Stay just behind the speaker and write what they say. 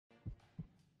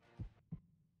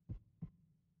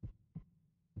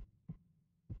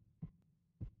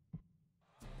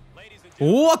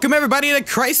Welcome everybody to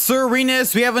Chrysler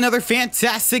Arenas. We have another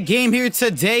fantastic game here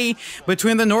today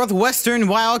between the Northwestern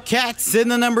Wildcats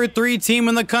and the number 3 team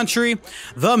in the country,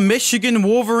 the Michigan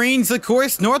Wolverines. Of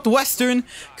course, Northwestern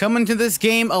coming to this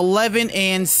game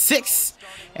 11-6.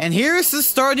 And here's the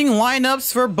starting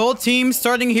lineups for both teams,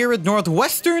 starting here with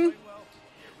Northwestern,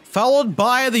 followed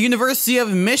by the University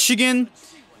of Michigan.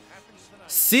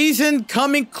 Season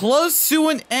coming close to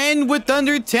an end with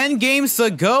under 10 games to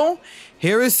go.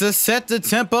 Here is to set the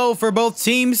tempo for both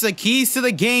teams, the keys to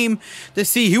the game to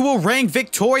see who will rank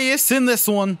victorious in this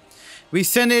one. We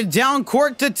send it down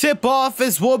court to tip off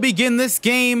as we'll begin this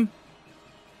game.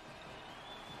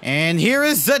 And here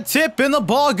is the tip, and the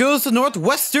ball goes to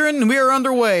Northwestern. We are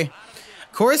underway.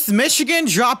 Of course, Michigan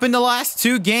dropping the last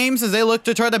 2 games as they look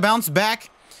to try to bounce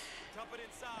back,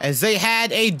 as they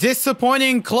had a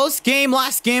disappointing close game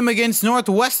last game against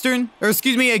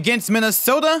against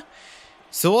Minnesota.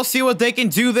 So we'll see what they can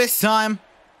do this time.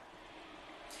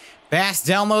 Pass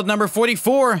download number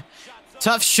 44.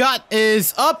 Tough shot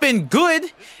is up and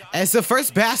good as the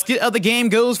first basket of the game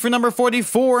goes for number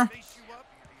 44.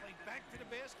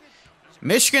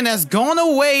 Michigan has gone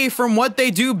away from what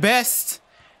they do best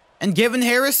and given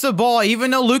Harris the ball.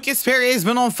 Even though Lucas Perry has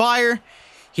been on fire,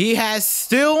 he has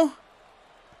still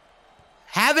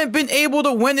haven't been able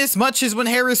to win as much as when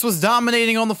Harris was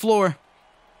dominating on the floor.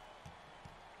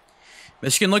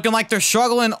 Michigan looking like they're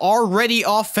struggling already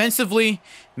offensively.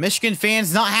 Michigan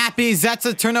fans not happy as that's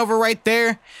a turnover right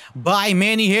there by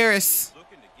Manny Harris.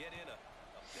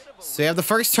 So you have the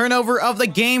first turnover of the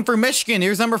game for Michigan.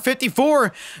 Here's number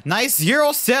 54. Nice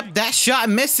Euro step. That shot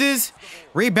misses.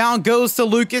 Rebound goes to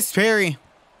Lucas Perry.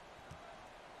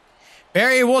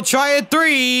 Perry will try a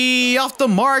 3 off the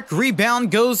mark.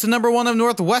 Rebound goes to number 1 of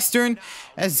Northwestern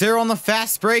as they're on the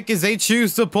fast break as they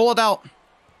choose to pull it out.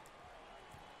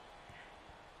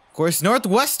 Of course,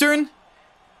 Northwestern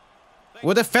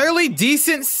with a fairly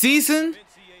decent season,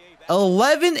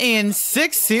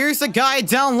 11-6. Here's the guy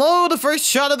down low. The first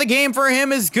shot of the game for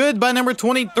him is good by number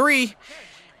 23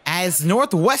 as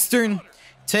Northwestern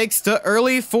takes the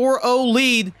early 4-0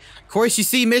 lead. Of course, you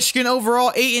see Michigan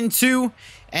overall 8-2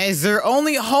 as their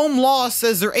only home loss,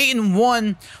 as their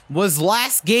 8-1, was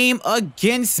last game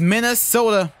against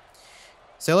Minnesota.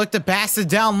 So look to pass it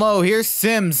down low. Here's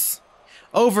Sims.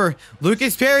 Over.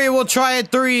 Lucas Perry will try a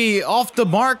 3 off the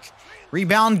mark.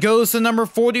 Rebound goes to number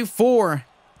 44.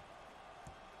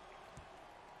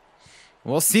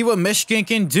 We'll see what Michigan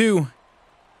can do. Of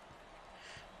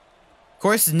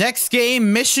course, next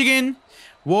game, Michigan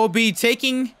will be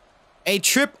taking a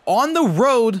trip on the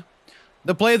road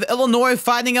to play the Illinois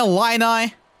Fighting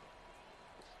Illini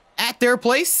at their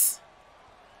place.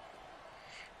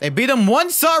 They beat them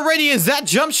once already as that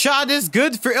jump shot is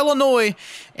good for Illinois.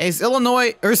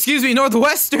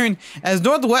 Northwestern. As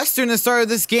Northwestern has started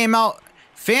this game out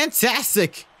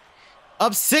fantastic.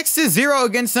 Up 6-0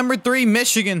 against number 3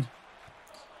 Michigan.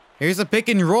 Here's a pick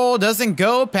and roll. Doesn't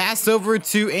go. Pass over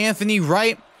to Anthony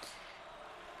Wright.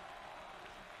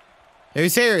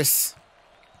 Here's Harris.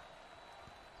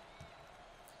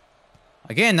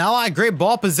 Again, not a lot of great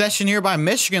ball possession here by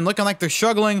Michigan. Looking like they're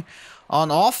struggling on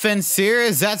offense here,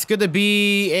 as that's going to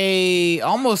be a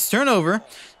almost turnover.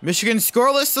 Michigan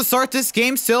scoreless to start this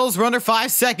game. Still, we're under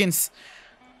 5 seconds.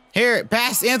 Here,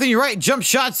 pass Anthony Wright. Jump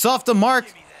shots off the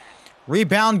mark.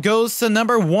 Rebound goes to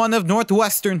number 1 of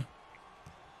Northwestern.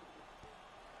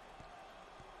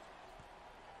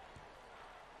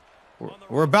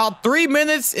 We're about 3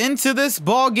 minutes into this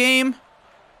ball game.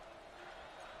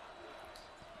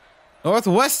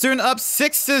 Northwestern up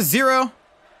 6-0.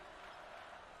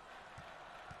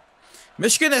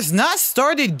 Michigan has not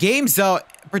started games out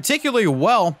particularly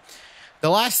well. The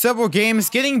last several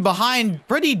games getting behind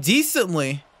pretty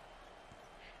decently.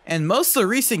 And most of the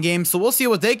recent games, so we'll see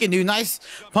what they can do. Nice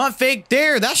pump fake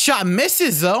there. That shot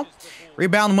misses though.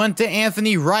 Rebound went to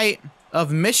Anthony Wright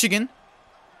of Michigan.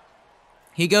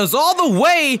 He goes all the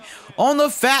way on the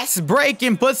fast break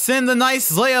and puts in the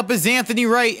nice layup as Anthony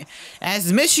Wright.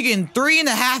 As Michigan,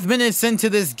 3.5 minutes into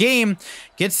this game,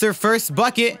 gets their first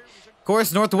bucket. Of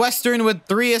course, Northwestern with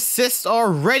 3 assists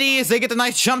already as they get the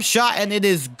nice jump shot, and it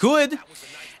is good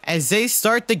as they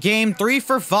start the game 3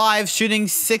 for 5, shooting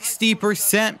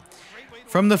 60%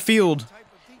 from the field.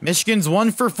 Michigan's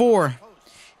 1 for 4.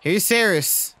 Here's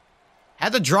Harris.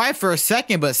 Had to drive for a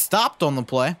second, but stopped on the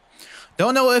play.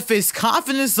 Don't know if his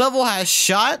confidence level has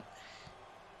shot,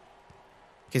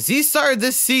 because he started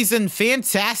this season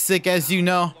fantastic, as you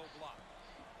know.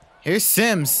 Here's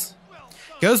Sims.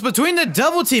 Goes between the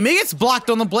double team. He gets blocked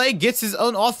on the play. Gets his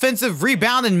own offensive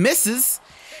rebound and misses.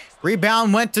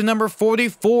 Rebound went to number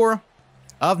 44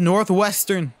 of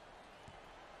Northwestern.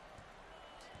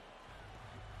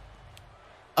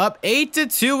 up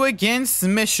 8-2 against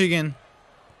Michigan.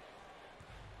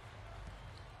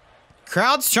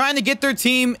 Crowd's trying to get their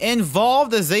team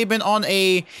involved as they've been on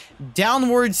a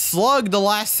downward slug the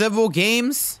last several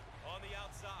games.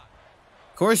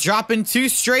 Of course, dropping 2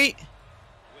 straight.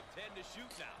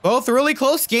 Both really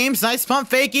close games. Nice pump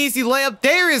fake, easy layup.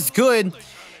 There is good.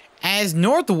 As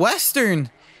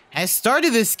Northwestern has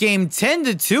started this game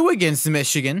 10-2 against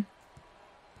Michigan.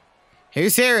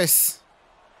 Here's Harris.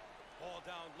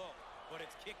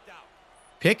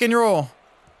 Pick and roll.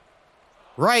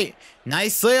 Right.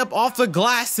 Nice layup off the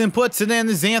glass and puts it in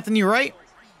as Anthony Wright.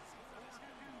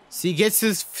 So he gets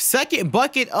his second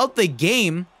bucket of the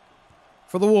game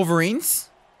for the Wolverines.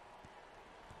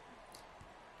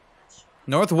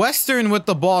 Northwestern with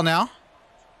the ball now.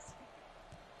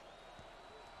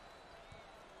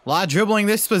 A lot of dribbling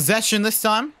this possession this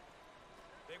time.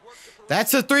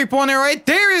 That's a three-pointer right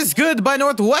there is good by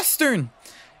Northwestern.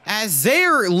 As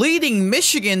they're leading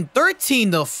Michigan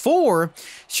 13-4,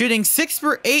 shooting 6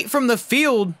 for 8 from the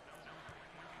field.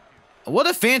 What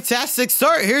a fantastic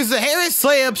start. Here's the Harris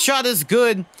layup. Shot is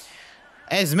good.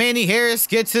 As Manny Harris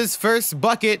gets his first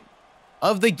bucket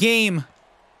of the game.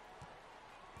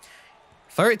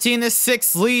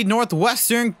 13-6 lead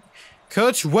Northwestern.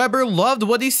 Coach Weber loved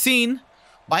what he's seen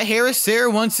by Harris there.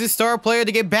 Wants his star player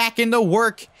to get back into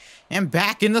work and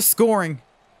back into scoring.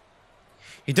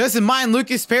 He doesn't mind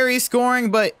Lucas Perry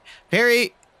scoring, but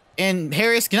Perry and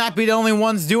Harris cannot be the only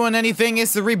ones doing anything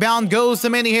as the rebound goes to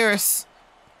Manny Harris.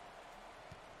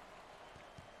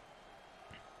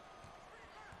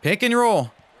 Pick and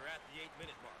roll.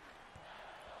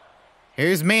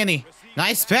 Here's Manny.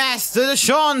 Nice pass to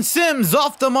Deshaun Sims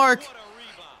off the mark.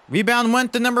 Rebound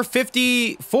went to number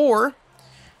 54.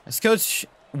 As Coach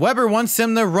Weber wants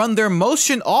them to run their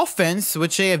motion offense,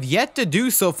 which they have yet to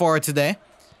do so far today.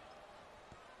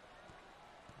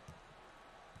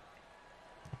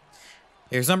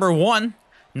 Here's number 1.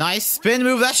 Nice spin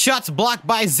move. That shot's blocked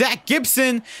by Zach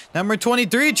Gibson. Number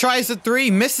 23 tries the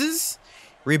 3, misses.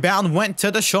 Rebound went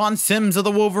to Deshaun Sims of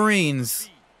the Wolverines.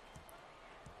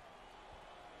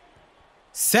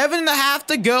 7.5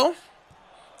 to go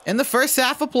in the first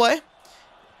half of play.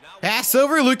 Pass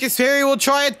over. Lucas Perry will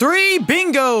try a 3.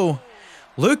 Bingo!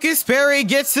 Lucas Perry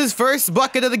gets his first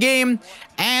bucket of the game.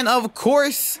 And of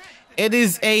course, it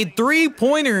is a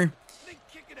 3-pointer.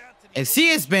 As he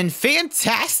has been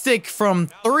fantastic from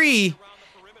 3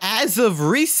 as of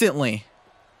recently.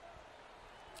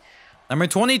 Number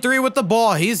 23 with the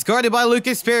ball. He's guarded by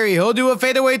Lucas Perry. He'll do a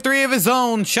fadeaway 3 of his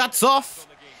own. Shots off.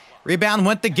 Rebound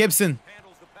went to Gibson.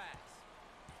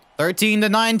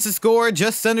 13-9 to score.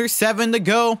 Just under 7 to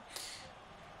go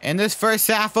in this first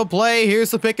half of play.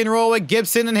 Here's the pick and roll with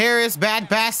Gibson and Harris. Bad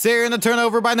pass there, and the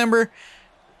turnover by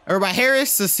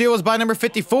Harris. The steal was by number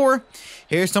 54.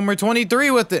 Here's number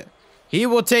 23 with it. He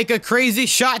will take a crazy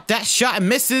shot. That shot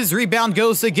misses. Rebound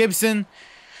goes to Gibson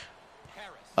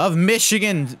of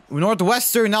Michigan.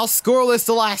 Northwestern now scoreless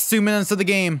the last 2 minutes of the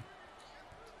game.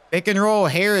 Pick and roll.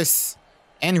 Harris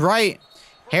and Wright.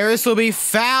 Harris will be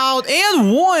fouled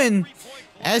and won.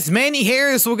 As Manny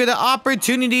Harris will get an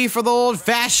opportunity for the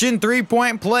old-fashioned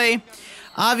 3-point play.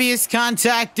 Obvious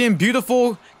contact and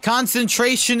beautiful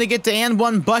concentration to get to and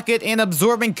 1 bucket and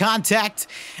absorbing contact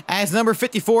as number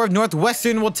 54 of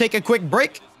Northwestern will take a quick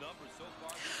break.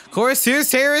 Of course,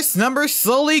 here's Harris. Numbers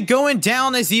slowly going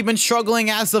down as he's been struggling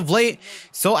as of late.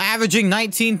 So averaging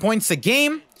 19 points a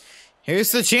game.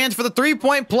 Here's the chance for the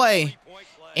 3-point play.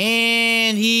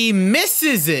 And he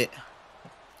misses it.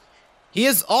 He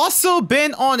has also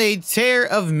been on a tear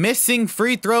of missing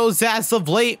free throws as of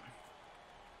late.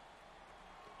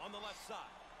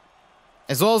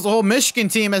 As well as the whole Michigan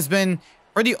team has been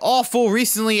pretty awful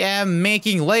recently at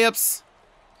making layups.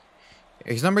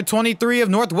 Here's number 23 of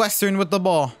Northwestern with the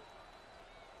ball.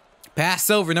 Pass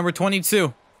over, number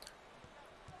 22.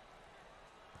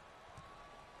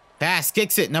 Pass,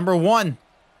 kicks it, number 1.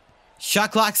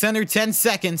 Shot clock's under 10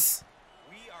 seconds.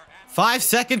 5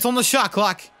 seconds on the shot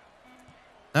clock.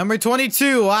 Number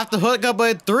 22 will have to hook up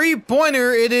a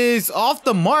 3-pointer. It is off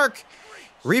the mark.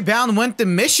 Rebound went to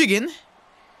Michigan.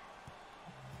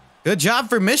 Good job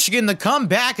for Michigan to come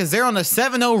back as they're on a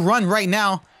 7-0 run right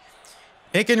now.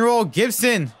 Pick and roll,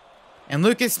 Gibson and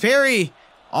Lucas Perry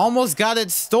almost got it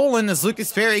stolen as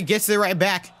Lucas Perry gets it right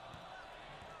back.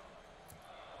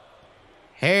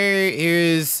 Here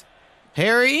is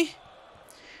Perry.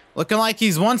 Looking like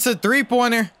he's wants a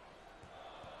 3-pointer.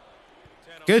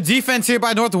 Good defense here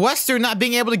by Northwestern, not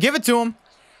being able to give it to him.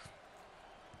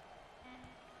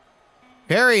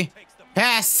 Perry,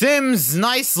 pass, Sims,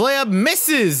 nice layup,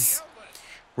 misses.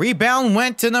 Rebound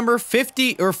went to number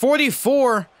 50 or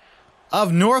 44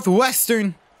 of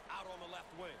Northwestern.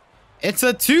 It's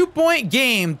a 2-point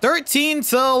game,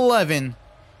 13-11.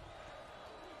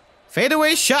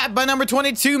 Fadeaway shot by number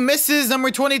 22 misses.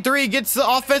 Number 23 gets the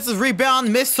offensive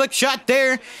rebound. Missed hook shot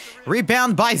there.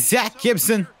 Rebound by Zach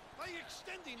Gibson.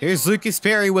 Here's Lucas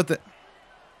Perry with it.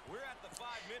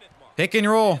 Pick and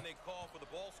roll.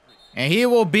 And he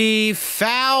will be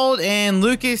fouled, and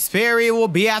Lucas Perry will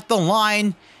be at the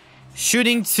line.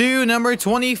 Shooting 2, number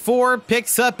 24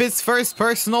 picks up his first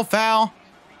personal foul.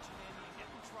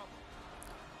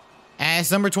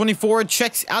 As number 24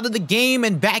 checks out of the game,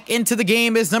 and back into the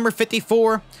game is number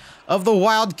 54 of the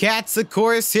Wildcats. Of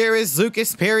course, here is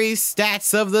Lucas Perry's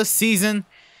stats of the season.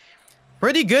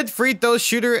 Pretty good free throw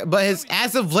shooter, but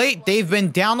as of late, they've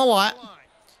been down a lot.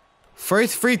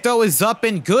 First free throw is up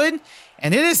and good,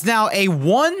 and it is now a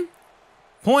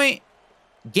 1-point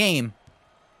game.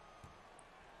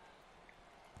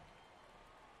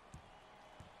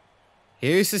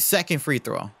 Here's the second free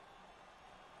throw.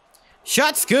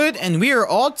 Shot's good, and we are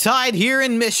all tied here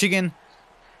in Michigan.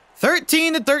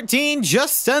 13-13,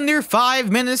 just under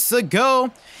 5 minutes to go,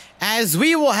 as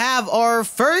we will have our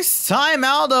first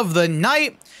timeout of the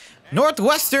night.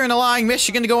 Northwestern allowing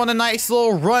Michigan to go on a nice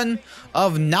little run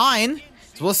of 9.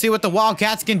 So we'll see what the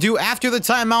Wildcats can do after the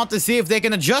timeout to see if they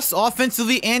can adjust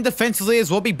offensively and defensively, as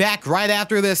we'll be back right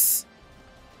after this.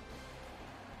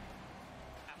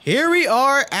 Here we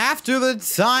are after the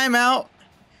timeout.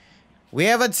 We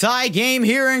have a tie game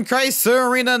here in Chrysler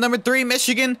Arena. Number 3,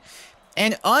 Michigan,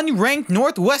 and unranked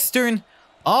Northwestern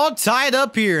all tied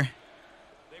up here.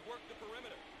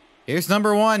 Here's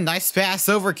number 1. Nice pass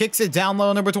over. Kicks it down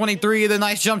low. Number 23. The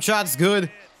nice jump shot's good.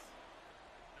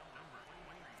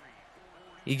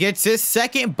 He gets his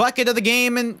second bucket of the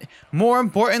game, and more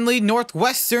importantly,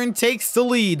 Northwestern takes the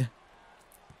lead.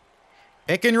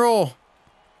 Pick and roll.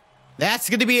 That's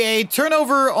going to be a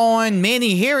turnover on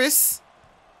Manny Harris,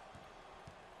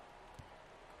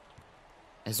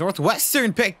 as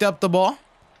Northwestern picked up the ball.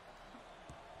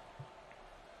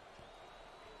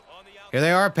 Here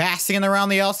they are passing it around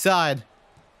the outside.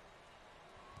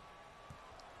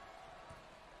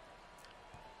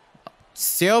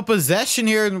 Still possession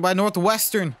here by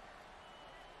Northwestern.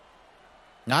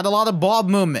 Not a lot of ball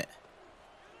movement.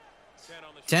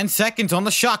 10 seconds on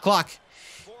the shot clock.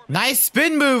 Nice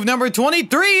spin move, number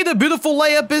 23. The beautiful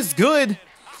layup is good.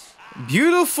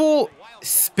 Beautiful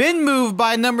spin move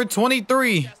by number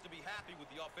 23.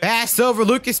 Pass over.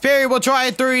 Lucas Perry will try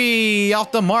a 3.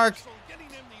 Off the mark.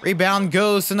 Rebound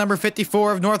goes to number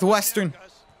 54 of Northwestern.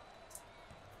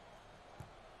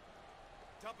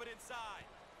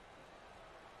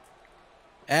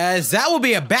 As that will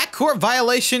be a backcourt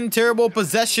violation. Terrible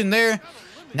possession there.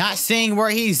 Not seeing where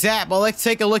he's at, but let's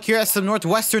take a look here at some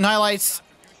Northwestern highlights.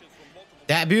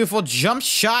 That beautiful jump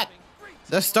shot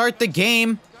to start the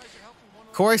game.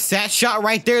 Of course, that shot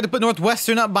right there to put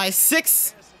Northwestern up by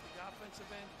 6.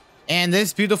 And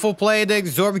this beautiful play to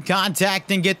absorb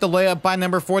contact and get the layup by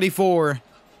number 44.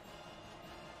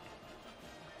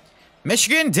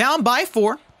 Michigan down by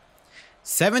 4.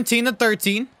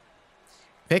 17-13.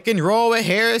 Pick and roll with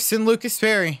Harris and Lucas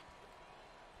Perry.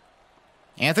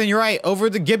 Anthony Wright over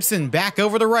to Gibson. Back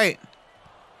over to Wright.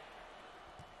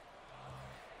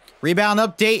 Rebound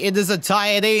update. It is a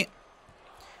tie at 8.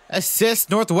 Assist.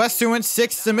 Northwestern went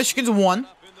 6 to Michigan's 1.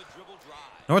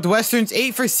 Northwestern's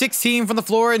 8 for 16 from the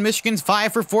floor, and Michigan's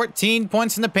 5 for 14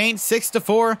 points in the paint,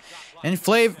 6-4 in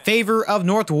favor of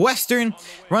Northwestern.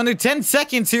 We're under 10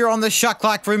 seconds here on the shot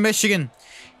clock for Michigan.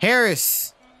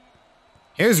 Harris.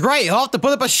 Here's Wright. He'll have to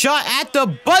put up a shot at the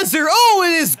buzzer. Oh,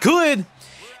 it is good.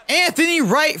 Anthony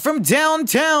Wright from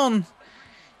downtown.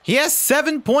 He has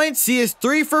 7 points. He is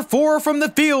 3 for 4 from the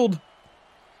field.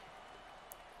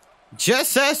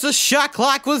 Just as the shot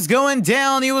clock was going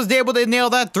down, he was able to nail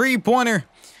that 3-pointer.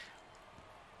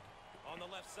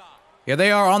 Here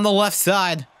they are on the left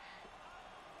side.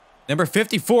 Number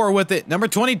 54 with it. Number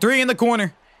 23 in the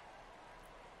corner.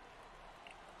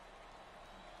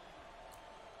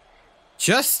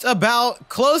 Just about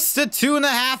close to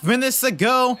 2.5 minutes to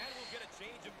go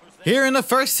here in the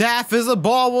first half, as the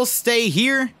ball will stay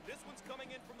here.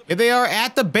 Here they are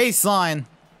at the baseline.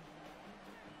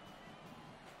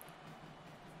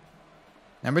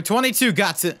 Number 22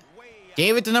 got it.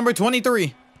 Gave it to number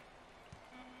 23.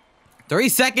 3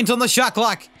 seconds on the shot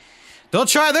clock. They'll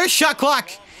try their shot clock.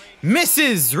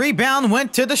 Misses. Rebound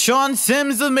went to Deshaun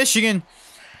Sims of Michigan.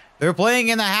 They're playing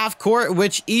in the half court,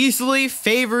 which easily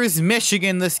favors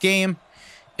Michigan this game.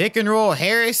 Pick and roll.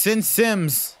 Harris and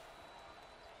Sims.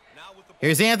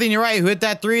 Here's Anthony Wright, who hit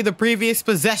that 3 the previous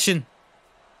possession.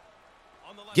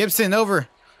 Gibson over.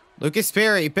 Lucas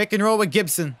Perry. Pick and roll with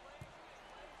Gibson.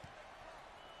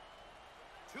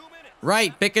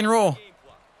 right, pick and roll.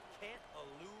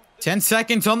 10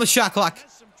 seconds on the shot clock.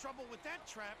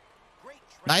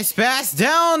 Nice pass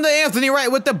down to Anthony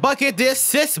Wright with the bucket. The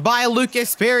assist by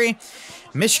Lucas Perry.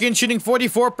 Michigan shooting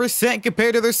 44%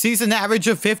 compared to their season average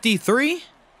of 53.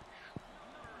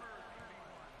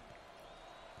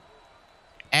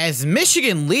 As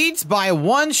Michigan leads by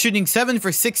 1, shooting 7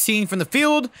 for 16 from the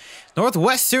field.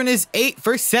 Northwestern is 8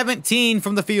 for 17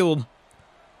 from the field.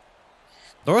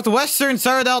 Northwestern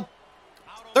started out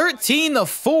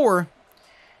 13-4.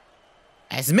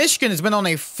 As Michigan has been on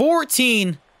a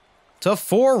 14-4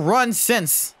 run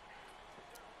since.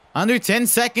 Under 10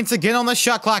 seconds again on the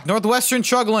shot clock. Northwestern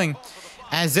struggling.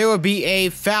 As there will be a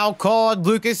foul called.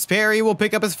 Lucas Perry will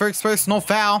pick up his first personal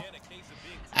foul.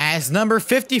 As number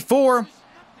 54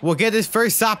 will get his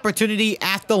first opportunity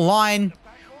at the line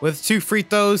with 2 free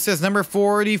throws. As number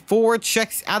 44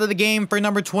 checks out of the game for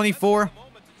number 24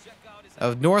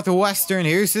 of Northwestern.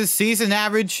 Here's his season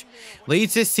average.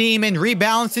 Leads his team in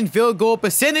rebounds and field goal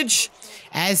percentage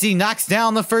as he knocks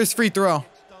down the first free throw.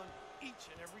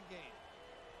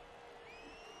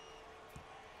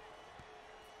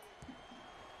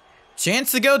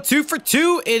 Chance to go 2 for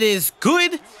 2. It is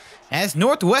good as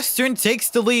Northwestern takes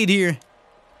the lead here.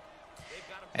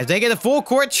 As they get a full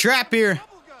court trap here.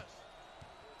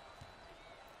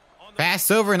 Pass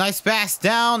over, nice pass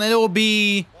down, and it will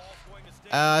be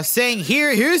saying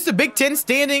here's the Big Ten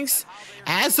standings.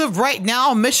 As of right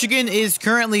now, Michigan is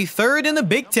currently 3rd in the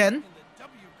Big Ten.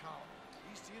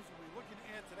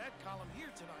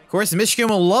 Of course, Michigan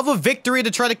will love a victory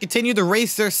to try to continue to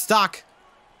raise their stock.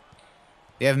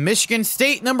 They have Michigan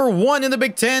State number 1 in the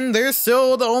Big Ten. They're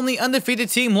still the only undefeated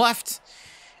team left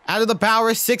out of the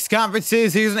Power 6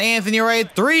 conferences. Here's an Anthony Wright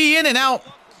 3 in and out.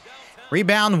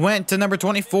 Rebound went to number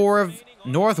 24 of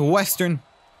Northwestern.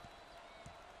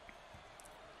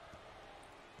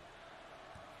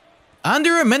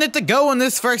 Under a minute to go in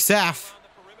this first half.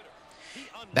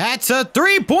 That's a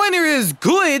 3-pointer is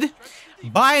good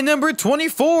by number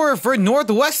 24 for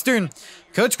Northwestern.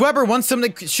 Coach Weber wants them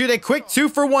to shoot a quick 2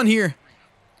 for 1 here.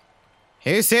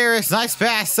 Here's Harris. Nice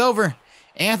pass over.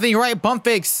 Anthony Wright pump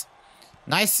fakes.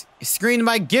 Nice screen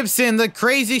by Gibson. The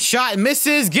crazy shot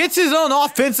misses. Gets his own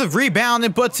offensive rebound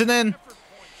and puts it in.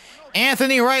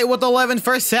 Anthony Wright with 11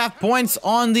 first half points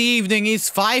on the evening. He's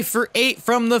 5 for 8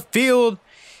 from the field.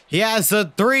 He has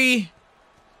a 3.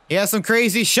 He has some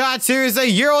crazy shots. Here's a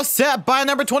Euro set by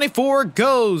number 24.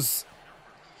 Goes.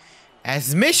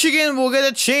 As Michigan will get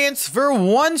a chance for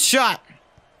 1 shot.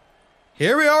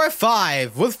 Here we are at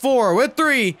 5, with 4, with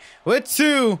 3, with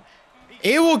 2.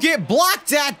 It will get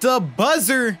blocked at the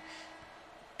buzzer.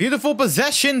 Beautiful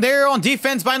possession there on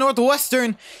defense by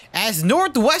Northwestern. As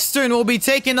Northwestern will be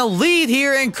taking a lead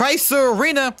here in Chrysler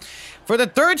Arena for the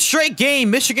 3rd straight game.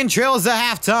 Michigan trails at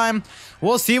halftime.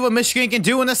 We'll see what Michigan can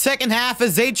do in the second half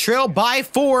as they trail by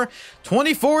 4.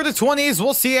 24-20 as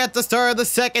we'll see at the start of the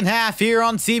second half here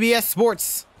on CBS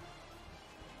Sports.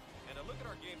 And a look at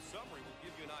our game summary will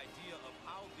give you an idea of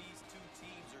how these 2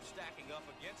 teams are stacking up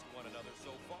against one another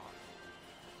so far.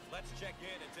 Let's check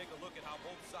in and take a look at how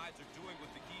both sides are doing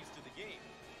with the keys to the game.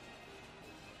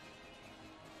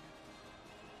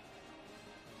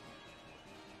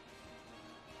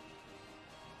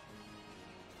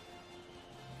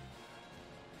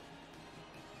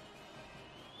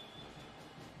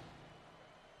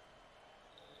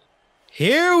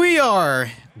 Here we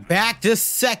are, back to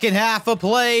second half of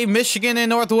play. Michigan and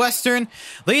Northwestern.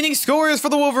 Leading scorers for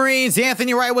the Wolverines,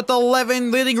 Anthony Wright with 11.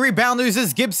 Leading rebounders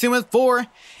is Gibson with 4.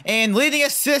 And leading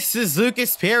assists is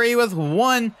Lucas Perry with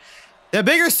 1. The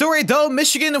bigger story, though,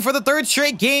 Michigan for the 3rd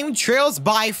straight game trails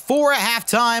by 4 at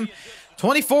halftime.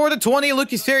 24-20,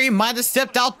 Lucas Perry might have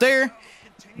stepped out there.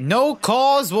 No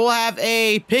calls. We'll have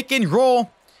a pick and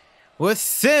roll with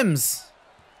Sims.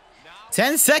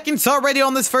 10 seconds already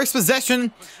on this first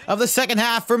possession of the second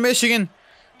half for Michigan.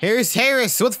 Here's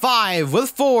Harris with 5,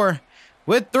 with 4,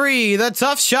 with 3. The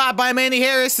tough shot by Manny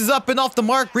Harris is up and off the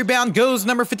mark. Rebound goes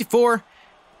number 54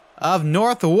 of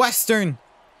Northwestern.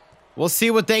 We'll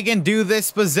see what they can do this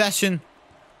possession.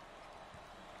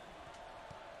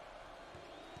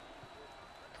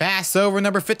 Pass over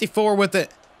number 54 with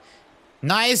it.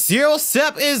 Nice. 0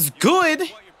 step is good.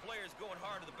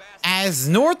 As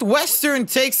Northwestern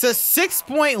takes a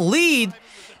 6-point lead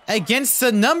against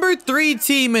the number 3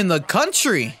 team in the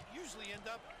country.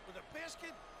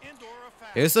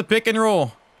 Here's the pick and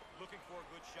roll.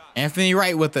 Anthony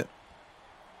Wright with it.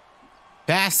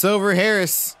 Pass over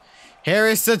Harris.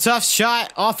 Harris, a tough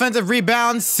shot. Offensive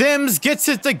rebound. Sims gets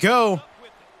it to go.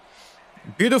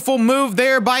 Beautiful move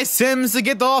there by Sims to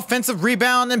get the offensive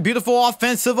rebound and beautiful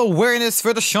offensive awareness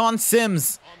for Deshaun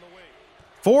Sims.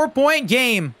 4-point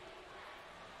game.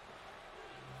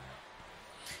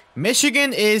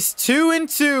 Michigan is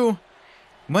 2-2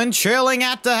 when trailing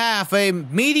at the half. A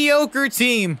mediocre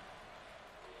team.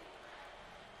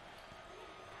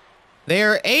 They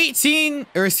are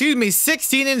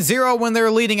 16-0 when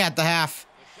they're leading at the half.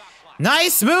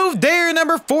 Nice move there.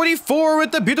 Number 44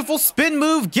 with the beautiful spin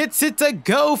move gets it to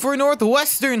go for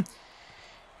Northwestern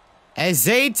as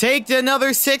they take another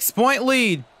 6-point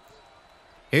lead.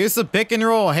 Here's the pick and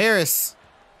roll. Harris.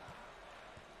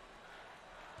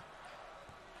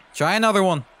 Try another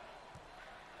one.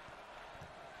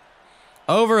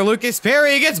 Over Lucas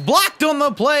Perry. He gets blocked on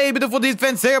the play. Beautiful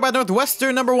defense there by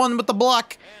Northwestern. Number 1 with the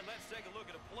block.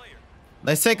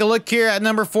 Let's take a look here at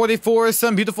number 44.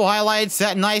 Some beautiful highlights.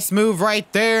 That nice move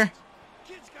right there.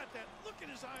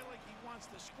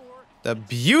 The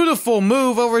beautiful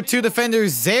move over 2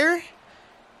 defenders there.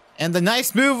 And the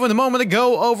nice move a moment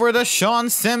ago over to Sean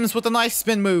Sims with a nice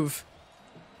spin move.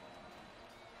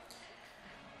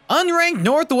 Unranked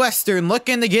Northwestern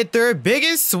looking to get their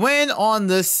biggest win on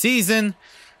the season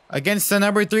against the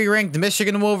number 3 ranked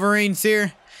Michigan Wolverines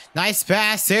here. Nice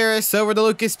pass, Harris over to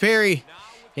Lucas Perry.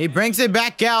 He brings it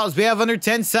back out as we have under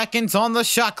 10 seconds on the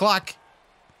shot clock.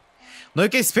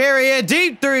 Lucas Perry, a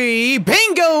deep 3.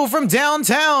 Bingo from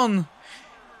downtown.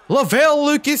 LaVelle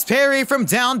Lucas Perry from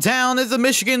downtown as the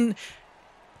Michigan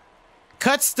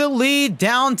cuts the lead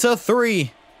down to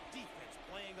 3.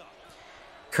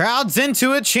 Crowds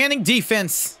into it, chanting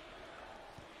defense.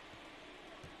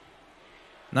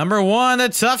 Number 1, a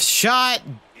tough shot.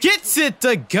 Gets it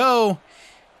to go.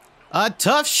 A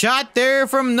tough shot there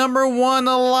from number 1.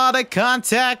 A lot of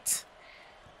contact.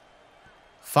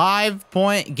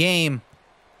 5-point game.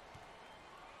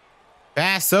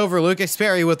 Pass over. Lucas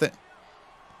Perry with it.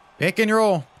 Pick and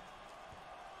roll.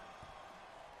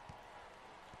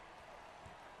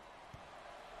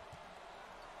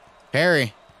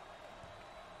 Perry.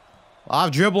 A lot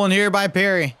of dribbling here by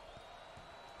Perry.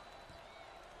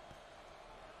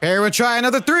 Perry will try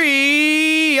another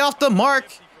 3. Off the mark.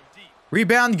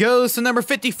 Rebound goes to number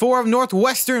 54 of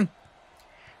Northwestern.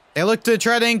 They look to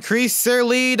try to increase their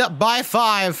lead up by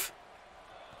 5.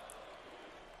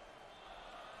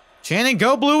 Channing,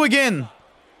 go blue again.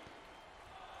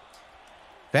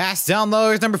 Pass down low.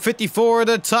 Here's number 54.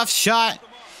 The tough shot.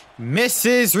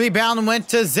 Misses. Rebound went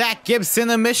to Zach Gibson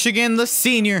of Michigan, the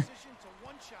senior.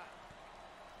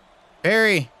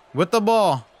 Perry with the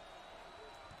ball.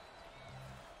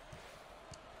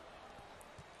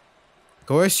 Of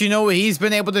course, you know what he's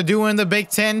been able to do in the Big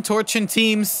Ten, torching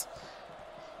teams.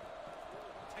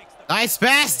 Nice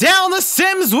pass down to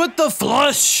Sims with the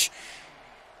flush.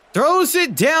 Throws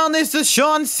it down. This is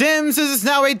Sean Sims. This is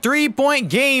now a 3-point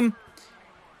game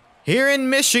here in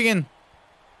Michigan.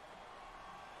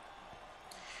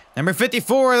 Number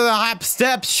 54, the hop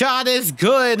step shot is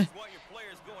good.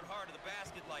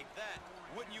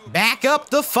 Back up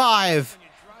to 5.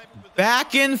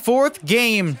 Back in 4th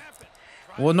game.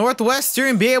 Will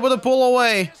Northwestern be able to pull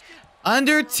away?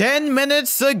 Under 10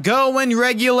 minutes to go in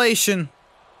regulation.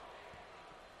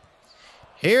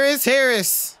 Here is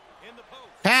Harris.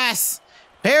 Pass.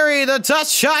 Perry, the touch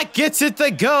shot gets it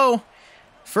to go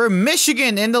for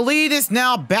Michigan. And the lead is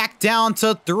now back down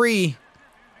to 3.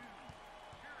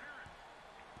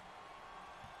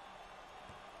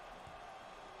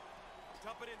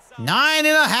 Nine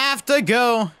and a half to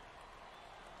go.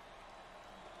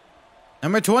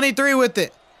 Number 23 with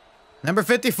it. Number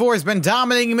 54 has been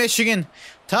dominating Michigan.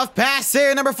 Tough pass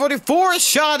there. Number 44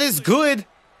 shot is good.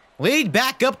 Lead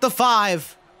back up to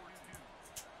 5.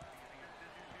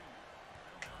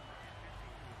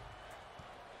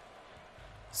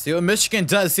 See what Michigan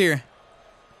does here.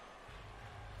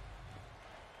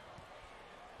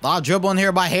 A lot of dribbling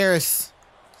here by Harris.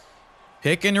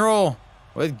 Pick and roll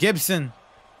with Gibson.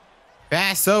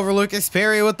 Pass over Lucas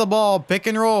Perry with the ball. Pick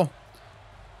and roll.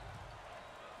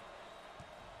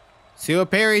 See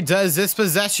what Perry does this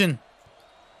possession.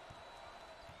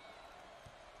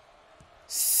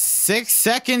 6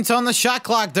 seconds on the shot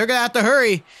clock. They're going to have to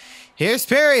hurry. Here's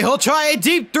Perry. He'll try a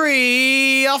deep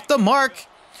 3 off the mark.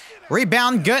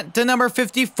 Rebound gut to number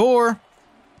 54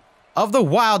 of the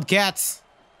Wildcats.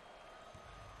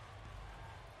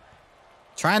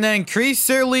 Trying to increase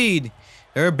their lead.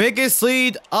 Their biggest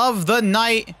lead of the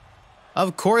night,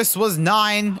 of course, was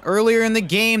 9 earlier in the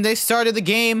game. They started the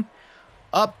game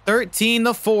up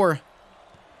 13-4.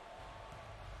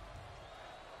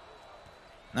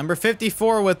 Number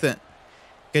 54 with it.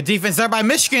 Good defense there by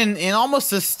Michigan and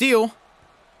almost a steal.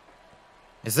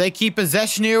 As they keep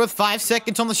possession here with 5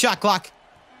 seconds on the shot clock.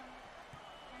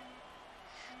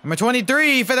 Number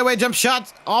 23, fadeaway jump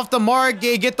shot off the mark.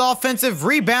 Get the offensive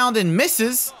rebound and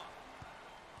misses.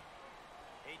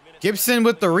 Gibson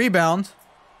with the rebound.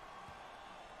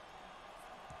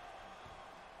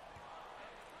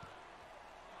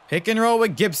 Pick and roll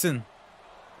with Gibson.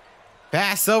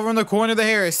 Pass over in the corner to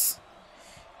Harris.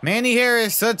 Manny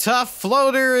Harris, a tough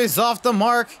floater, is off the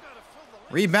mark.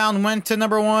 Rebound went to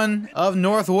number 1 of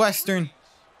Northwestern.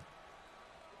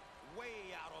 Way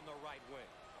out on the right wing.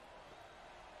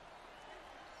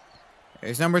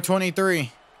 There's number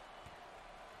 23.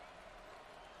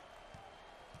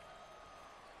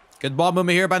 Good ball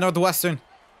movement here by Northwestern.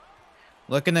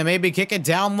 Looking to maybe kick it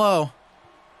down low.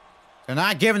 They're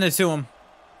not giving it to him.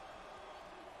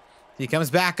 He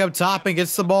comes back up top and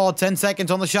gets the ball. 10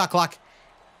 seconds on the shot clock.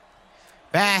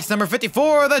 Pass number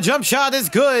 54. The jump shot is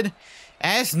good.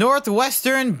 As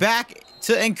Northwestern back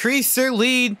to increase their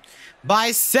lead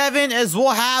by 7, as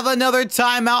we'll have another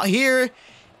timeout here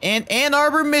in Ann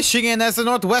Arbor, Michigan, as the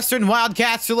Northwestern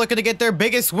Wildcats are looking to get their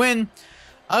biggest win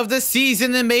of the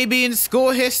season and maybe in school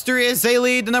history, as they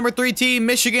lead the number 3 team,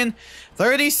 Michigan,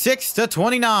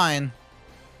 36-29.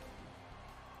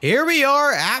 Here we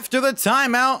are after the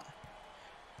timeout.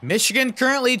 Michigan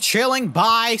currently trailing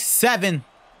by 7.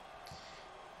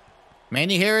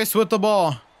 Manny Harris with the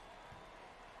ball.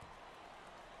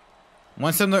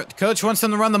 Coach wants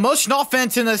them to run the motion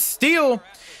offense, and a steal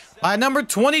by number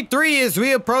 23 as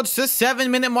we approach the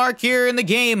 7-minute mark here in the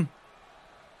game.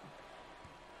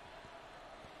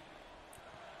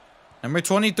 Number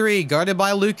 23 guarded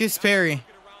by Lucas Perry.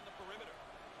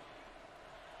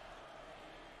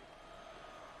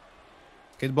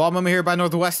 Good ball movement here by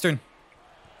Northwestern.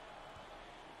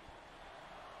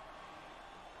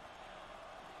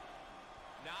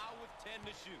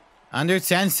 Under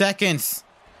 10 seconds.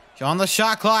 On the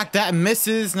shot clock, that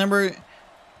misses. Number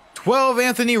 12,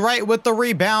 Anthony Wright with the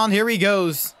rebound. Here he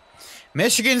goes.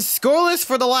 Michigan scoreless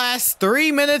for the last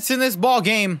 3 minutes in this ball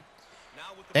game.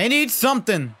 They need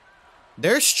something.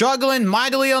 They're struggling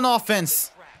mightily on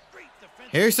offense.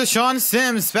 Here's to Sean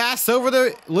Sims. Pass over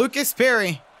to Lucas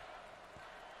Perry.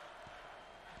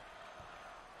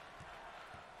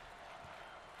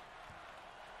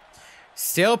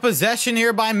 Still possession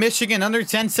here by Michigan. Under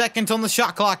 10 seconds on the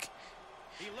shot clock.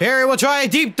 Perry will try a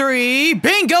deep 3.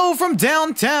 Bingo from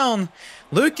downtown.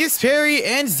 Lucas Perry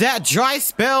ends that dry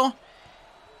spell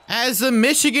as the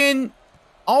Michigan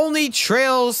only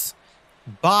trails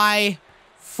by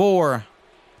 4.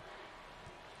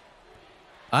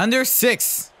 Under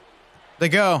 6 to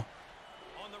go.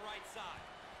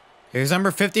 Here's number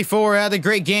 54. Had a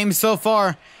great game so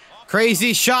far.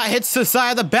 Crazy shot hits the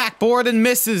side of the backboard and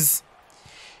misses.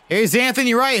 Here's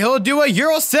Anthony Wright. He'll do a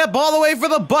Euro step all the way for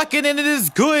the bucket, and it is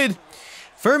good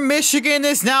for Michigan.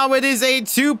 It is a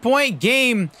 2-point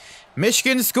game.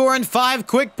 Michigan scoring 5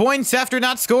 quick points after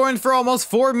not scoring for almost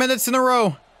 4 minutes in a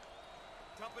row.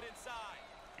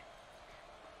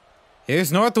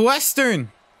 Here's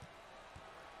Northwestern.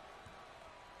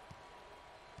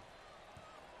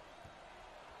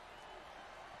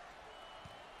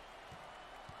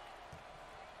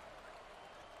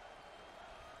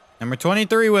 Number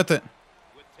 23 with it.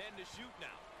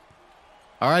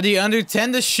 Already under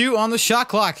 10 to shoot on the shot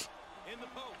clock.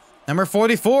 Number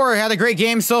 44 had a great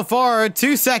game so far.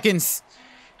 2 seconds.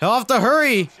 He'll have to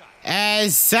hurry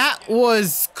as that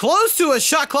was close to a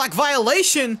shot clock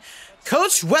violation.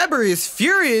 Coach Weber is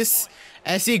furious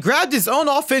as he grabbed his own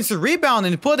offensive rebound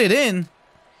and put it in.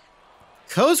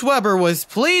 Coach Weber was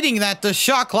pleading that the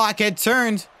shot clock had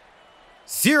turned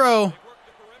 0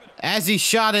 as he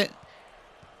shot it.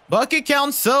 Bucket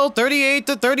count so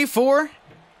 38-34.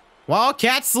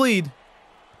 Wildcats lead.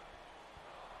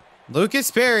 Lucas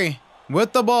Perry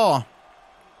with the ball.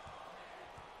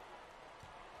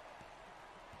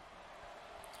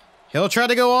 He'll try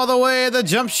to go all the way. The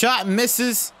jump shot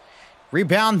misses.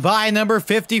 Rebound by number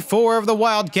 54 of the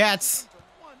Wildcats.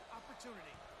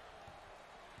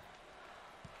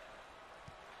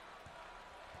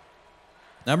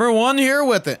 Number 1 here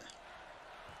with it.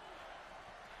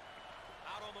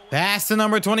 Pass to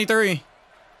number 23.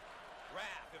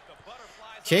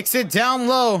 Kicks it down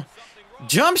low.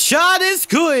 Jump shot is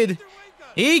good.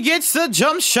 He gets the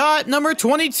jump shot, number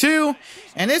 22.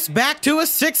 And it's back to a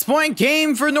 6-point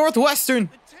game for Northwestern.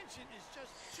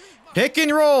 Pick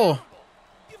and roll.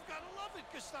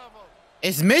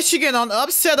 Is Michigan on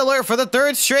upset alert for the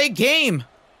 3rd straight game?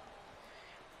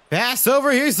 Pass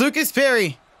over. Here's Lucas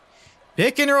Perry.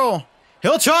 Pick and roll.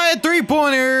 He'll try a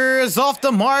 3-pointer. Is off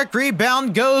the mark.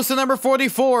 Rebound goes to number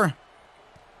 44.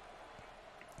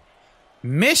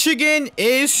 Michigan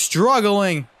is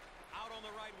struggling.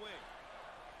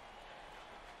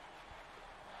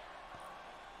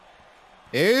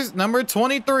 Here's number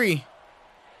 23.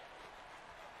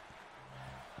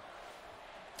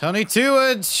 22,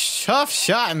 a tough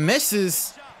shot,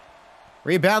 misses.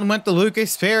 Rebound went to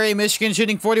Lucas Perry. Michigan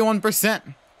shooting 41%.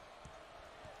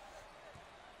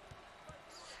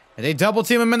 And they double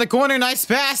team him in the corner. Nice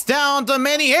pass down to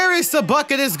Manny Harris. The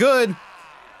bucket is good,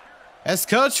 as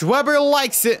Coach Weber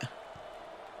likes it.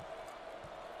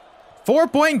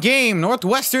 4-point game.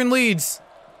 Northwestern leads.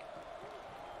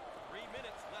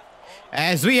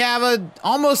 As we have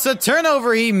almost a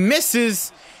turnover. He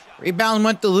misses. Rebound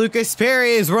went to Lucas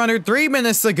Perry. His runner 3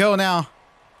 minutes ago now.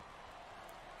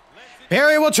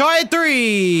 Perry will try a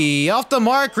three. Off the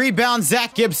mark. Rebound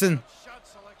Zach Gibson.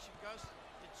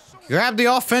 Grab the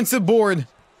offensive board.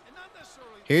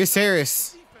 Here's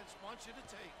Harris.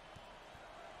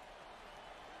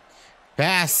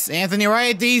 Pass. Anthony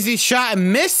Wright, the easy shot,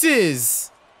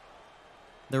 misses.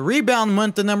 The rebound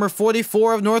went to number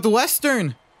 44 of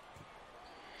Northwestern.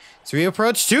 So we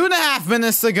approach 2.5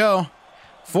 minutes to go.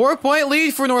 4-point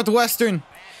lead for Northwestern.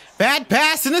 Bad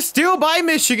pass and a steal by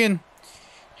Michigan.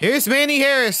 Here's Manny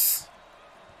Harris.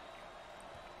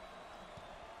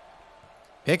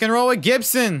 Pick and roll with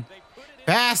Gibson.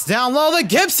 Pass down low to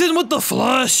Gibson with the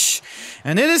flush.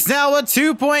 And it is now a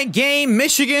 2-point game.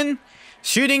 Michigan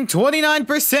shooting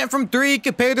 29% from three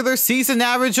compared to their season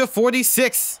average of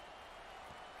 46.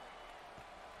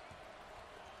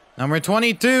 Number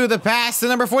 22, the pass to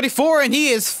number 44, and he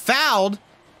is fouled.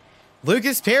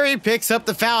 Lucas Perry picks up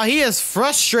the foul. He is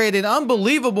frustrated.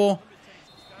 Unbelievable.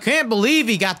 Can't believe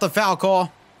he got the foul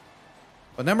call.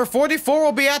 But number 44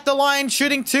 will be at the line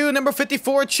shooting two. Number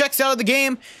 54 checks out of the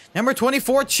game. Number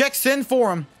 24 checks in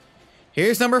for him.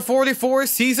 Here's number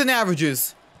 44's season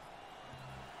averages.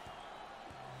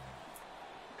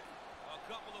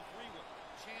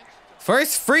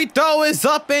 First free throw is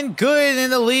up and good,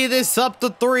 and the lead is up to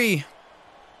 3.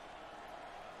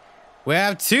 We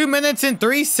have 2 minutes and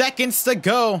 3 seconds to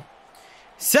go.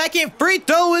 Second free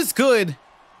throw is good.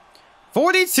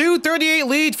 42-38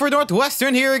 lead for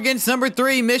Northwestern here against number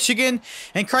 3, Michigan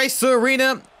and Chrysler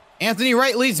Arena. Anthony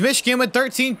Wright leads Michigan with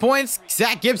 13 points.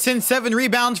 Zach Gibson, 7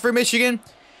 rebounds for Michigan.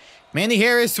 Manny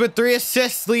Harris with 3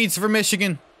 assists leads for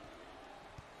Michigan.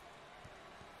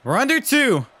 We're under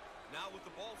 2.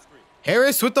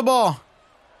 Harris with the ball.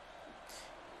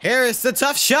 Harris, the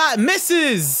tough shot,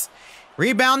 misses.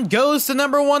 Rebound goes to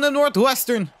number 1 of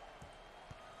Northwestern.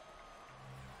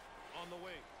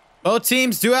 Both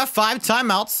teams do have 5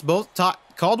 timeouts, both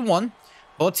called 1.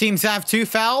 Both teams have 2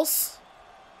 fouls.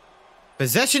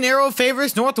 Possession arrow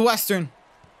favors Northwestern.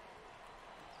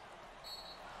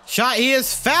 Shot, he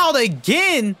is fouled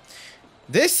again.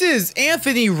 This is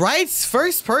Anthony Wright's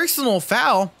first personal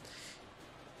foul.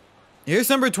 Here's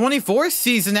number 24's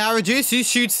season averages. He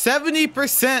shoots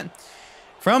 70%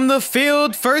 from the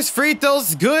field. First free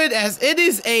throw's good, as it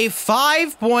is a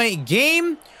 5-point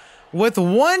game with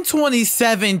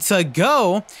 1:27 to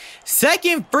go.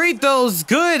 Second free throw's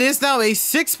good. It's now a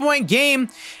 6-point game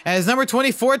as number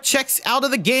 24 checks out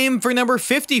of the game for number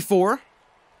 54.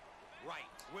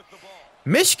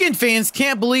 Michigan fans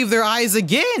can't believe their eyes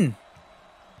again.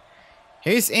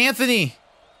 Here's Anthony.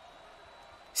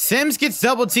 Sims gets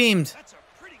double teamed.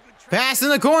 Pass in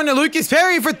the corner. Lucas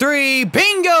Perry for 3.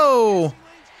 Bingo!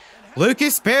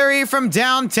 Lucas Perry from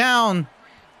downtown.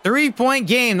 3-point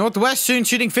game. Northwestern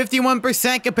shooting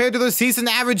 51% compared to their season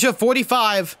average of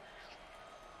 45.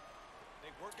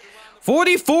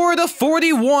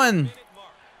 44-41.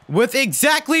 With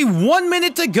exactly 1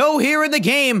 minute to go here in the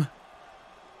game.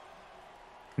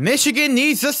 Michigan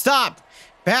needs to stop.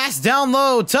 Pass down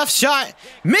low. Tough shot.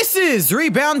 Misses.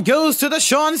 Rebound goes to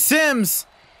Deshaun Sims.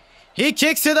 He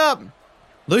kicks it up.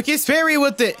 Lucas Perry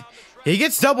with it. He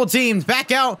gets double teamed.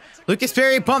 Back out. Lucas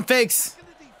Perry pump fakes.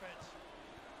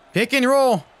 Pick and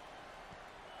roll.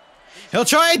 He'll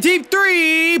try a deep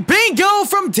 3. Bingo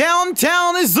from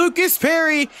downtown is Lucas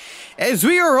Perry. As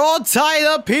we are all tied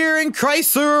up here in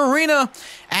Chrysler Arena,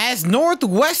 as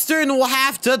Northwestern will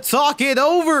have to talk it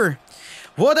over.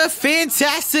 What a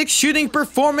fantastic shooting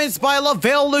performance by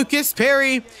LaVale Lucas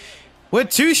Perry, with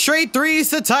 2 straight threes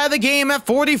to tie the game at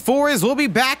 44, as we'll be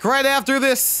back right after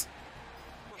this.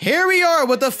 Here we are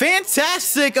with a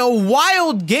fantastic, a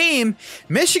wild game.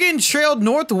 Michigan trailed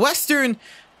Northwestern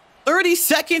 30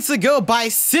 seconds ago by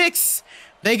 6.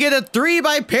 They get a 3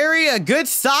 by Perry, a good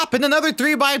stop, and another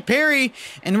 3 by Perry,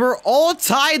 and we're all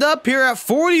tied up here at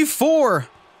 44.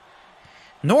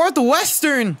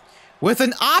 Northwestern with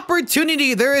an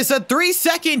opportunity. There is a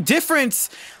 3-second difference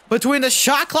between the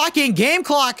shot clock and game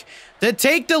clock to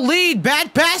take the lead.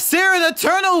 Bad pass there and a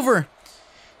turnover.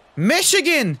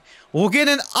 Michigan will get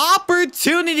an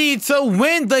opportunity to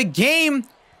win the game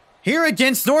here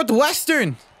against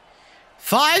Northwestern.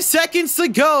 5 seconds to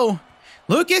go.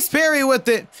 Lucas Perry with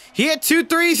it. He had 2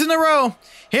 threes in a row.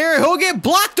 Here, he'll get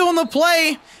blocked on the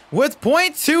play with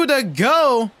 0.2 to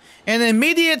go. An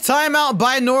immediate timeout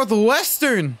by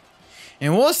Northwestern.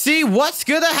 And we'll see what's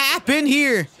going to happen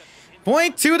here.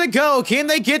 0.2 to go. Can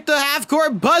they get the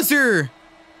half-court buzzer?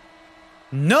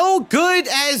 No good,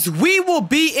 as we will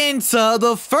be into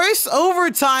the first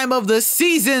overtime of the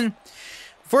season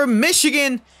for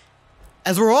Michigan.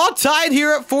 As we're all tied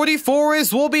here at 44,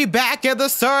 as we'll be back at the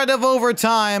start of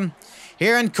overtime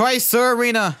here in Chrysler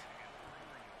Arena.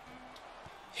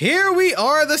 Here we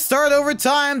are, the start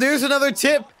overtime. There's another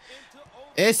tip.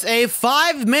 It's a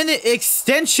 5-minute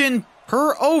extension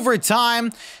per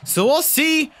overtime. So we'll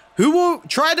see who will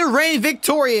try to reign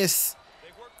victorious.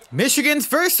 Michigan's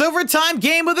first overtime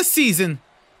game of the season.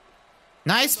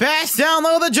 Nice pass down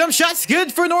low. The jump shot's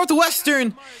good for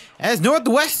Northwestern, as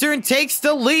Northwestern takes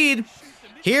the lead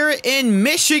here in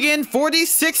Michigan,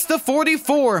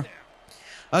 46-44.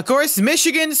 Of course,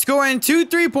 Michigan scoring 2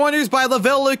 3-pointers by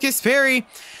Lavelle Lucas Perry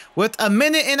with 1.5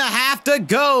 minutes to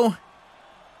go.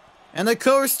 And of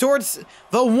course, towards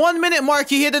the 1 minute mark,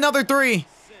 he hit another 3.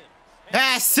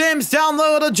 Pass Sims down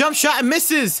low. The jump shot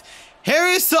misses.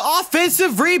 Harris, the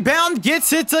offensive rebound,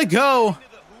 gets it to go.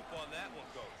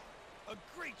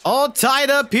 All tied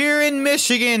up here in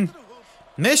Michigan.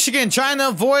 Michigan trying to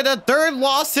avoid a 3rd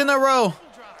loss in a row.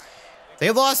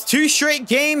 They lost 2 straight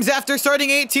games after starting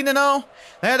 18-0.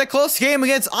 They had a close game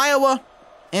against Iowa.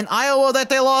 In Iowa that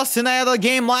they lost, and they had a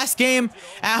game last game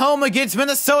at home against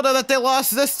Minnesota that they lost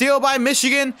to the steal by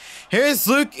Michigan. Here is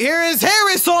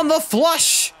Harris on the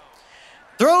flush.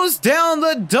 Throws down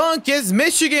the dunk as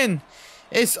Michigan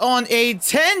is on a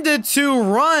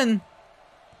 10-2 run,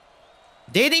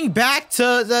 dating back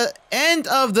to the end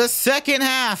of the second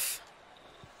half.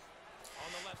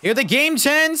 Here the game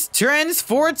trends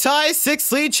 4 ties,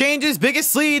 6 lead changes.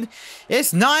 Biggest lead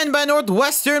is 9 by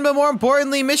Northwestern, but more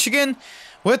importantly, Michigan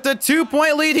with the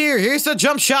 2-point lead here. Here's the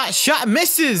jump shot. Shot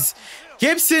misses.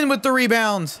 Gibson with the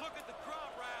rebound.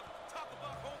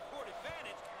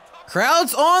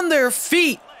 Crowd's on their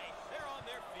feet.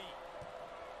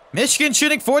 Michigan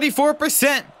shooting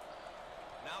 44%.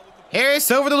 Harris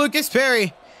over to Lucas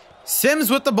Perry. Sims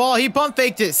with the ball. He pump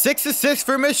faked it. 6 assists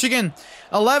for Michigan.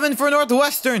 11 for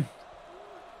Northwestern.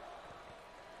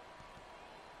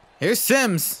 Here's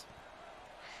Sims.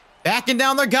 Backing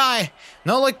down their guy.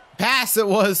 No look pass it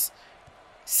was.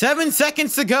 7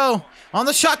 seconds to go. On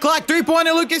the shot clock.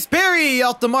 3-pointer Lucas Perry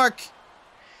off the mark.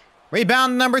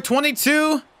 Rebound number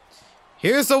 22.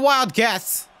 Here's the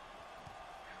Wildcats.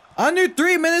 Under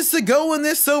 3 minutes to go in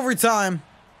this overtime.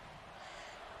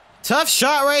 Tough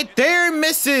shot right there.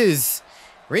 Misses.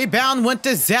 Rebound went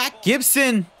to Zach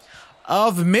Gibson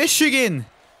of Michigan.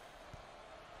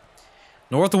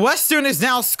 Northwestern is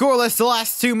now scoreless the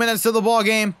last 2 minutes of the ball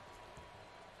game.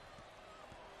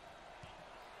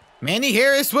 Manny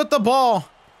Harris with the ball.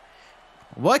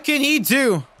 What can he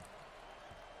do?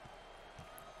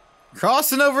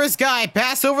 Crossing over his guy.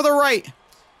 Pass over the right.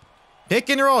 Pick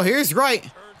and roll. Here's Wright.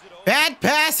 Bad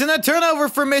pass and a turnover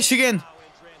for Michigan.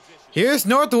 Here's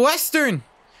Northwestern.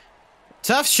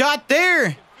 Tough shot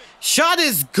there. Shot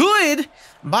is good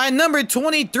by number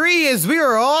 23, as we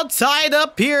are all tied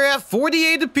up here at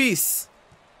 48 apiece.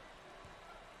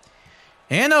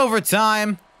 In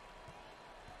overtime.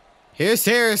 Here's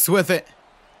Harris with it.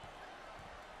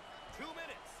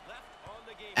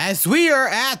 As we are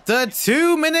at the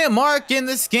 2-minute mark in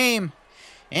this game.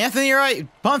 Anthony Wright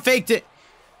pump faked it.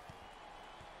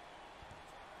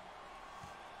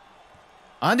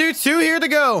 Under 2 here to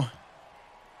go.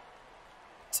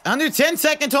 Under 10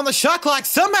 seconds on the shot clock.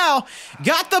 Somehow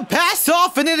got the pass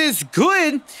off, and it is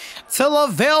good to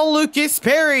Lavelle Lucas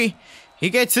Perry. He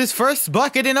gets his first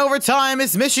bucket in overtime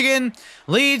as Michigan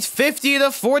leads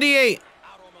 50-48.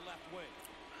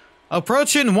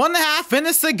 Approaching 1.5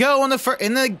 minutes to go in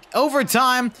the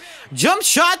overtime. Jump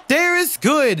shot there is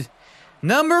good.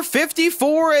 Number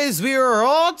 54, as we are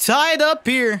all tied up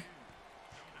here.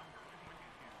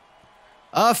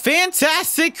 A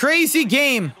fantastic, crazy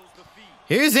game.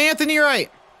 Here's Anthony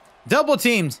Wright. Double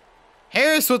teamed.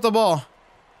 Harris with the ball.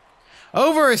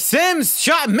 Over Sims.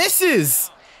 Shot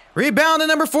misses. Rebound to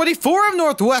number 44 of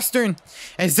Northwestern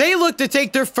as they look to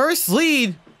take their first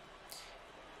lead.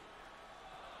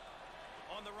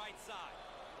 On the right side,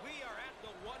 we are at the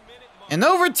 1 minute mark. And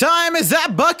overtime, as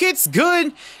that bucket's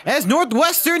good, as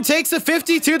Northwestern takes a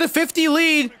 52-50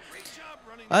 lead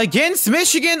against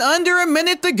Michigan. Under a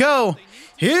minute to go.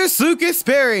 Here's Lucas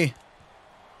Perry.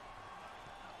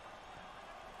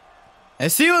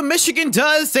 Let's see what Michigan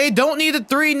does. They don't need a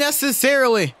 3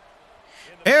 necessarily.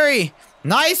 Perry,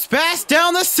 nice pass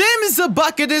down the Sims. The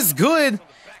bucket is good.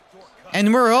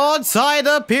 And we're all tied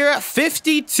up here at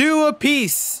 52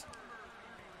 apiece.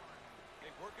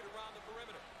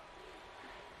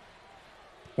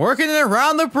 Working it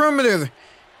around the perimeter.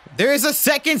 There's a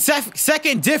second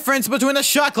difference between the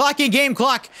shot clock and game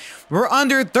clock. We're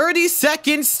under 30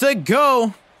 seconds to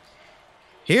go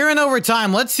here in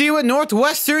overtime. Let's see what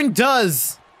Northwestern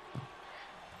does.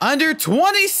 Under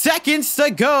 20 seconds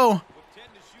to go.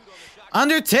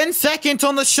 Under 10 seconds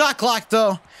on the shot clock,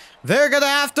 though. They're going to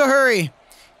have to hurry.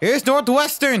 Here's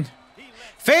Northwestern.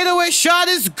 Fadeaway shot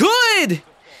is good.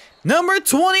 Number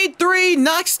 23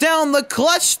 knocks down the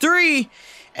clutch three.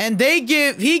 And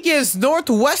he gives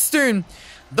Northwestern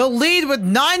the lead with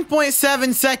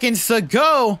 9.7 seconds to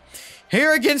go.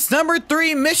 Here against number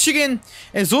 3 Michigan,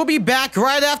 as we'll be back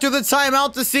right after the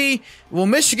timeout to see, will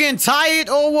Michigan tie it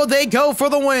or will they go for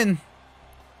the win?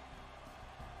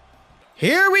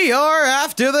 Here we are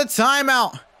after the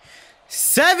timeout.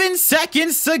 7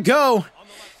 seconds to go.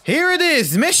 Here it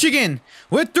is, Michigan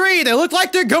with 3. They look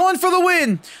like they're going for the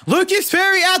win. Lucas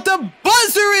Perry at the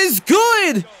buzzer is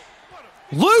good.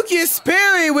 Lucas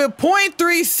Perry with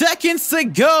 0.3 seconds to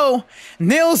go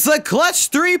nails the clutch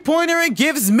three-pointer and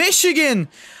gives Michigan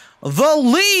the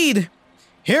lead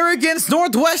here against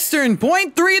Northwestern.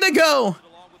 0.3 to go.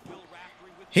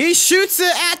 He shoots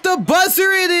it at the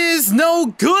buzzer. It is no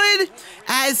good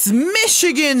as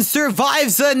Michigan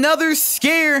survives another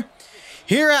scare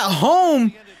here at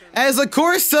home. As, of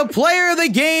course, the player of the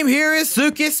game here is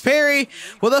Lucas Perry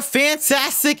with a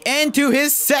fantastic end to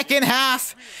his second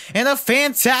half and a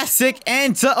fantastic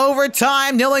end to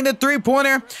overtime, nailing the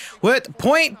three-pointer with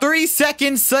 0.3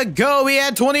 seconds to go. He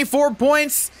had 24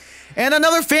 points and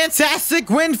another fantastic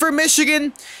win for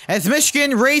Michigan as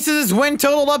Michigan raises his win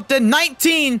total up to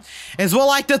 19. As well,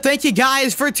 I'd like to thank you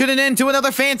guys for tuning in to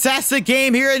another fantastic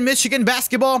game here in Michigan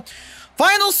basketball.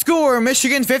 Final score,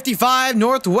 Michigan 55,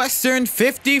 Northwestern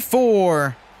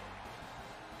 54.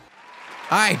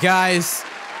 All right, guys.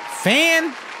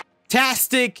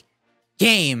 Fantastic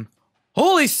game.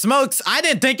 Holy smokes, I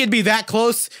didn't think it'd be that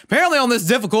close. Apparently on this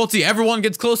difficulty, everyone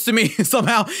gets close to me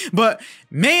somehow. But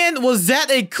man, was that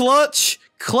a clutch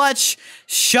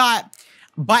shot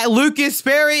by Lucas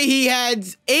Perry. He had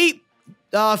 8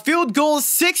 field goals,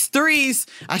 6 threes.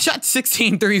 I shot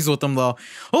 16 threes with him, though.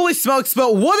 Holy smokes,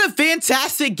 but what a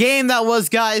fantastic game that was,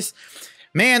 guys.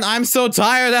 Man, I'm so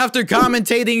tired after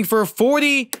commentating for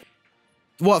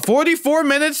 44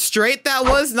 minutes straight. That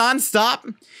was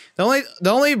nonstop. The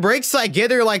only breaks I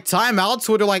get are like timeouts,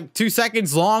 which are like 2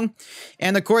 seconds long.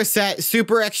 And of course, that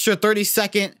super extra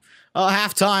 30-second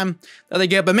halftime that they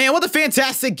get. But man, what a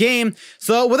fantastic game.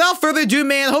 So without further ado,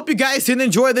 man, I hope you guys did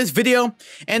enjoy this video.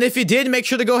 And if you did, make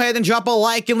sure to go ahead and drop a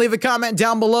like and leave a comment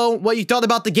down below what you thought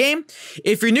about the game.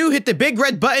 If you're new, hit the big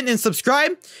red button and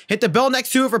subscribe. Hit the bell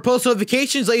next to it for post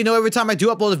notifications, let you know every time I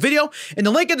do upload a video. In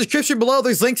the link in the description below,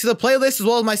 there's links to the playlist as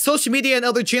well as my social media and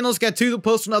other channels. Got 2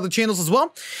 posts on other channels as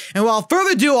well. And without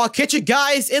further ado, I'll catch you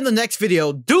guys in the next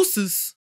video. Deuces.